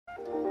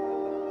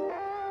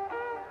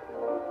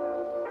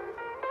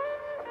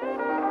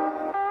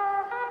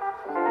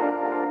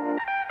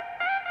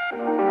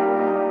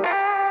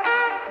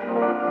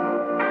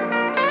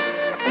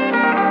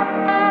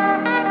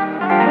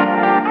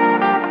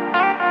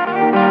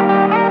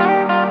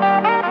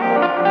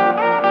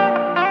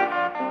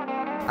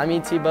I'm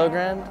Etienne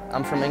Beaugrand.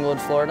 I'm from Inglewood,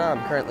 Florida.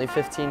 I'm currently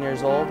 15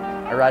 years old.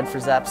 I ride for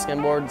Zap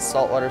Skimboard,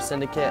 Saltwater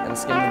Syndicate, and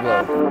Skim the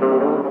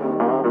Globe.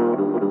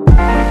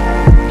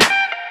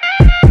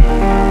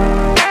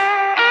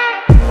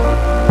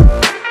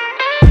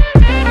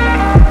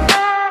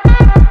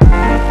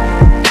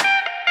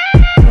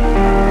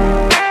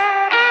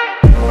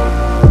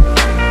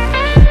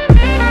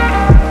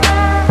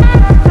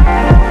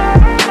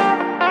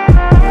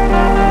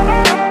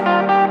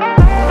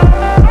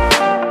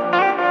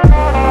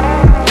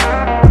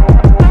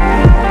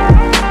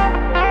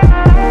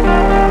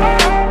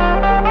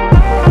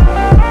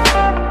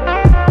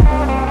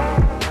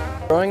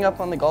 Growing up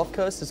on the Gulf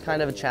Coast is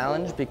kind of a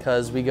challenge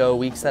because we go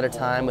weeks at a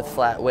time with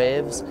flat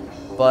waves,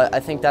 but I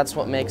think that's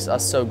what makes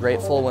us so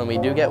grateful when we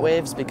do get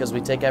waves, because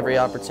we take every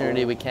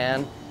opportunity we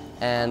can,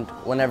 and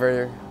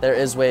whenever there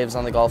is waves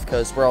on the Gulf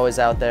Coast, we're always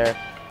out there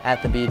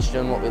at the beach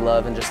doing what we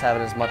love and just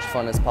having as much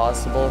fun as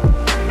possible.